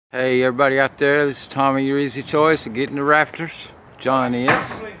Hey everybody out there, this is Tommy, your easy choice of getting the Rafters. John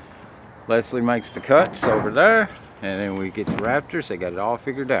is. Leslie makes the cuts over there, and then we get the Rafters. They got it all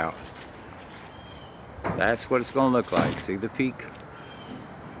figured out. That's what it's going to look like. See the peak?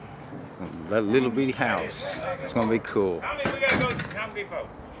 That little bitty house. It's going to be cool. How many we got to go to Home Depot?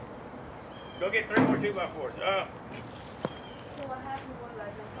 Go get 3 more 2x4s.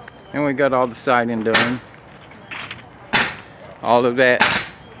 And we got all the siding done. All of that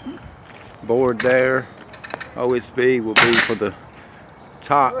board there, OSB, will be for the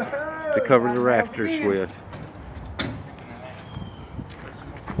top to cover the Rafters with.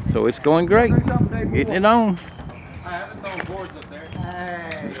 So it's going great. Getting it on.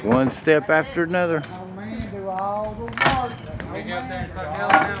 Just one step after another.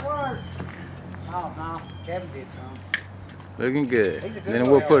 Looking good. Then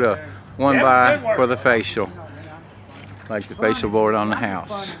we'll put a 1x for the facial, like the facial board on the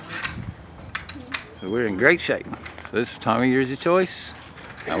house. So we're in great shape. So this is Tommy, yours your choice.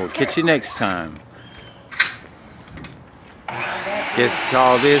 I will catch you next time. Guess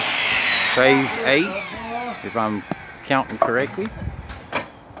call this phase 8, if I'm counting correctly.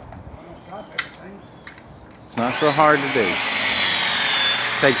 It's not so hard to do.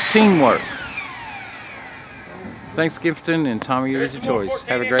 It takes teamwork. Thanks, Gifton, and Tommy, yours your choice.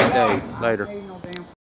 Have a great day. Later.